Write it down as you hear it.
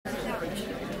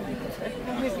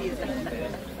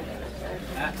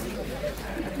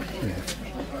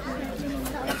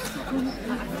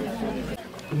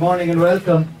morning and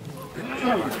welcome.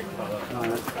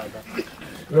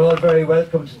 You're all very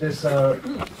welcome to this our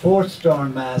fourth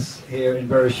storm mass here in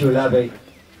Burrishoole Abbey.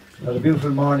 What a beautiful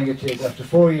morning it is. After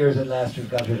 4 years at last we've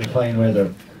got here to fine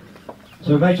weather.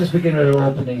 So we might just begin with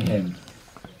our opening hymn.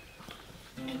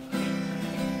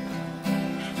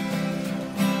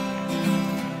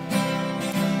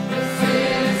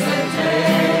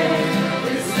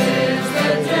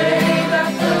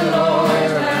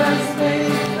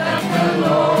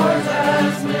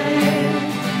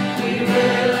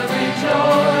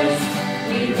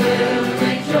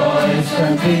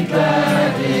 And be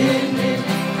glad in it,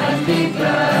 and be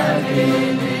glad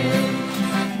in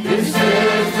it. This is the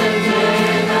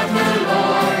day that the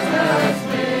Lord has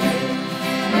made.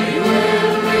 We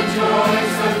will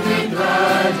rejoice and be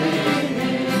glad in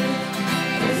it.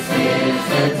 This is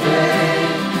the day,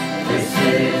 this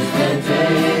is the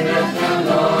day that the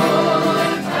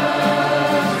Lord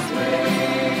has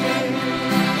made.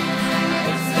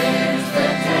 This is the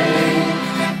day,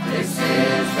 this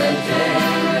is the day.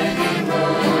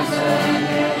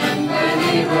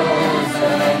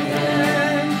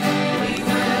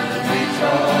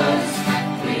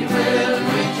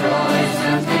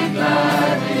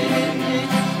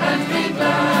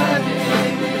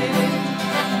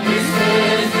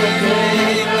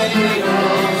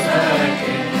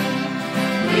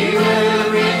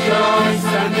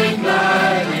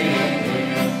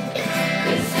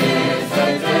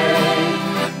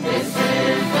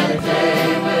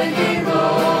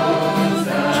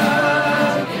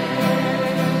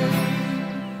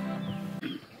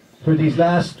 For these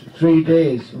last 3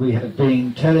 days we have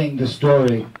been telling the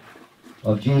story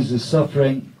of Jesus'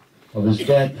 suffering, of his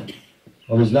death,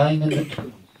 of his lying in the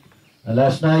tomb. And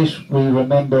last night we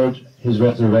remembered his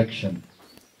resurrection.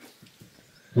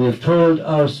 We have told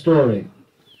our story.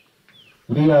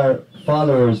 We are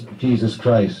followers of Jesus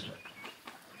Christ.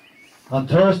 On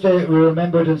Thursday we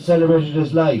remembered and celebrated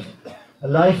his life, a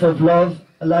life of love,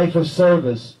 a life of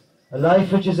service, a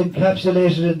life which is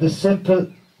encapsulated in the simple,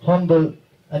 humble,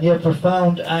 and yet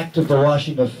profound act of the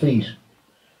washing of feet,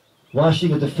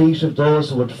 washing at the feet of those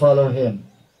who would follow him,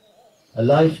 a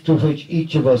life to which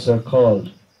each of us are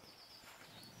called.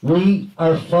 We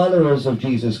are followers of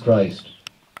Jesus Christ.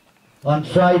 On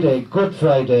Friday, Good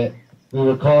Friday, we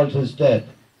recalled his death.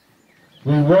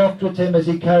 We walked with him as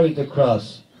he carried the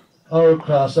cross, our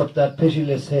cross, up that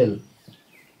pitiless hill.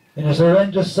 In his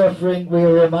horrendous suffering, we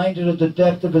are reminded of the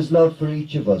depth of his love for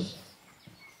each of us.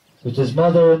 With his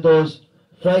mother and those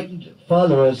frightened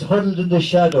followers huddled in the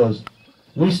shadows,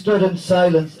 we stood in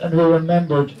silence and we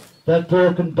remembered that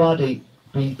broken body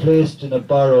being placed in a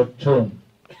borrowed tomb.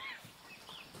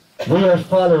 We are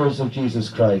followers of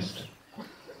Jesus Christ.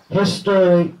 His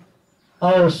story,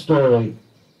 our story,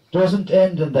 doesn't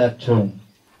end in that tomb.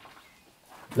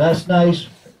 Last night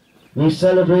we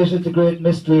celebrated the great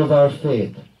mystery of our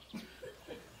faith.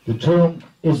 The tomb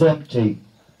is empty.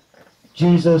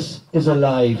 Jesus is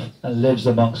alive and lives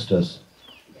amongst us.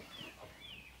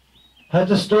 Had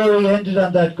the story ended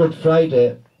on that Good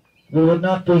Friday, we would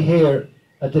not be here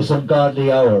at this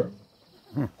ungodly hour.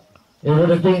 It would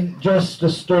have been just a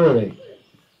story,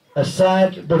 a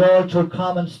sad but all too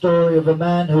common story of a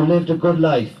man who lived a good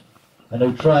life and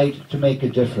who tried to make a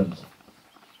difference.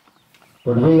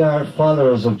 But we are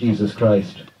followers of Jesus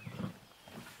Christ.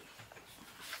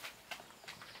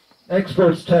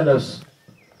 Experts tell us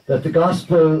that the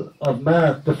Gospel of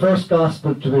Mark, the first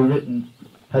Gospel to be written,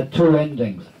 had 2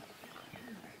 endings.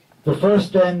 The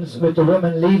first ends with the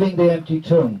women leaving the empty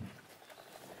tomb.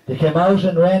 They came out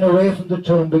and ran away from the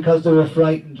tomb because they were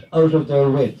frightened out of their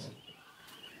wits.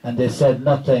 And they said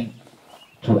nothing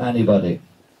to anybody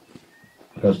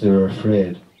because they were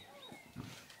afraid.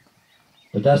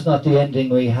 But that's not the ending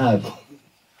we have.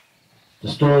 The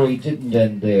story didn't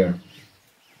end there.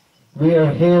 We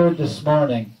are here this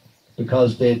morning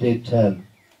because they did tell.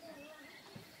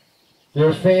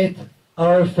 Their faith,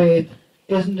 our faith,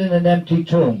 isn't in an empty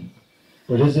tomb,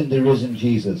 but is in the risen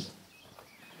Jesus.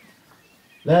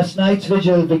 Last night's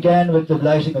vigil began with the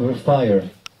lighting of a fire.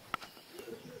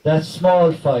 That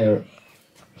small fire,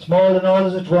 small and all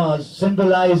as it was,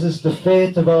 symbolises the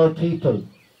faith of our people,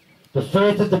 the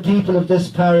faith of the people of this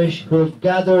parish who have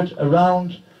gathered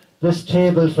around this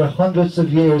table for hundreds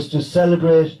of years to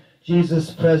celebrate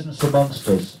Jesus' presence amongst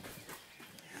us.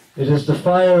 It is the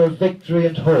fire of victory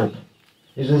and hope.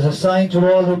 It is a sign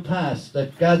to all who pass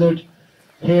that gathered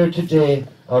here today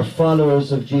are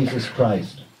followers of Jesus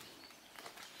Christ.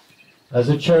 As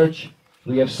a church,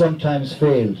 we have sometimes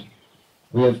failed.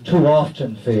 We have too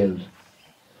often failed.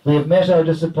 We have met our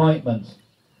disappointments.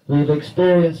 We have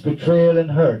experienced betrayal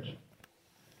and hurt.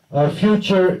 Our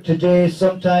future today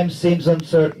sometimes seems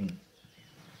uncertain,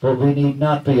 but we need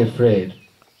not be afraid.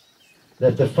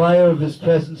 Let the fire of His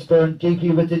presence burn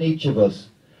deeply within each of us.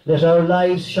 Let our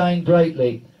lives shine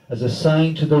brightly as a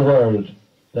sign to the world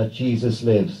that Jesus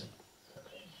lives.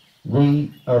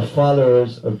 We are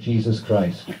followers of Jesus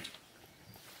Christ.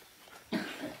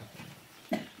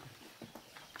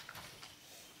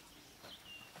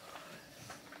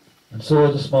 And so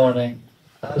this morning,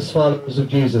 as followers of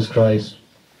Jesus Christ,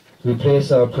 we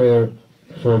place our prayer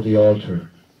before the altar.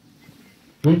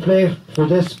 We pray for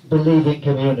this believing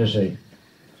community,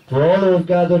 for all who have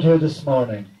gathered here this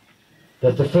morning,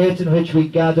 that the faith in which we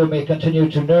gather may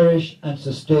continue to nourish and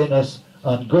sustain us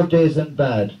on good days and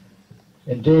bad,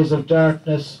 in days of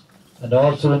darkness and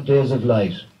also in days of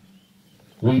light.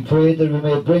 We pray that we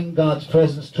may bring God's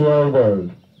presence to our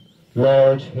world.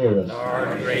 Lord, hear us.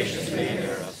 Lord, graciously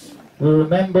hear us. We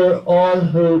remember all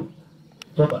who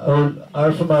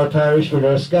are from our parish but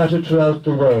are scattered throughout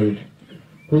the world,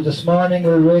 who this morning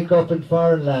will wake up in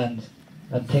foreign lands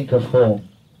and think of home.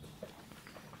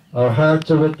 Our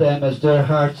hearts are with them as their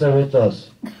hearts are with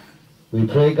us. We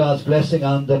pray God's blessing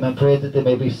on them and pray that they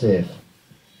may be safe.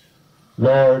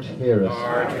 Lord, hear us.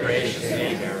 Lord,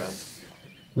 graciously hear us.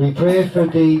 We pray for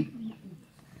the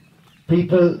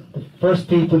first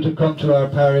people to come to our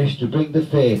parish to bring the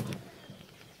faith.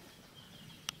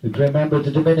 We remember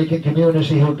the Dominican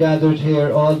community who gathered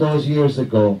here all those years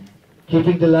ago,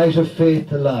 keeping the light of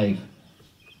faith alive.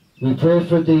 We pray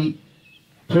for the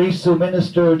priests who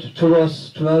ministered to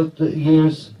us throughout the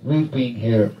years we've been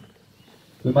here.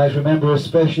 We might remember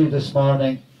especially this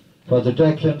morning Father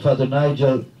Declan, Father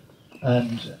Nigel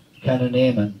and Canon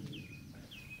Eamon.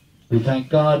 We thank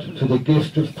God for the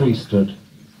gift of priesthood.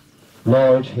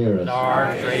 Lord, hear us.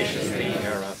 Lord, graciously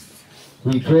hear us.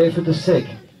 We pray for the sick.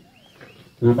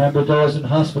 We remember those in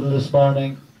hospital this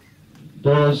morning,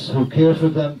 those who care for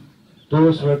them,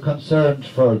 those who are concerned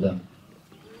for them.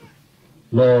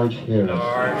 Lord, hear us.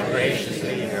 Lord,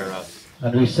 graciously hear us.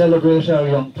 And we celebrate our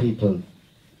young people.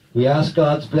 We ask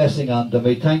God's blessing on them.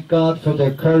 We thank God for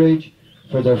their courage,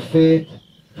 for their faith,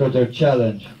 for their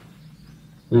challenge.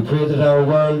 We pray that our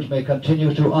world may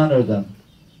continue to honour them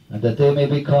and that they may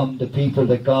become the people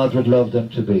that God would love them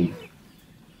to be.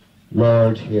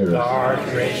 Lord, hear us. Lord,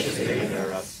 graciously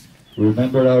hear us.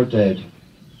 Remember our dead.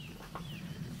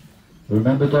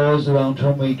 Remember those around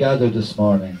whom we gathered this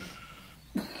morning.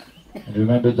 And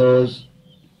remember those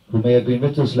who may have been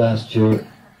with us last year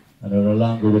and are no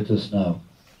longer with us now.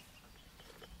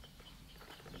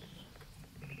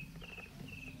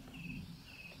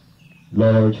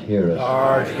 Lord, hear us.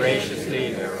 Lord,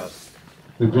 graciously hear us.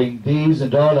 We bring these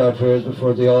and all our prayers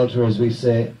before the altar as we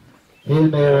say, Hail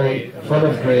Mary, full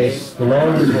of grace, the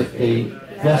Lord is with thee.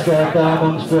 Blessed art thou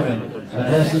amongst women, and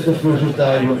blessed is the fruit of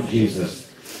thy womb,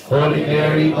 Jesus. Holy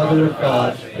Mary, Mother of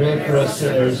God, pray for us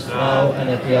sinners, now and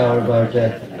at the hour of our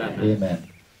death. Amen.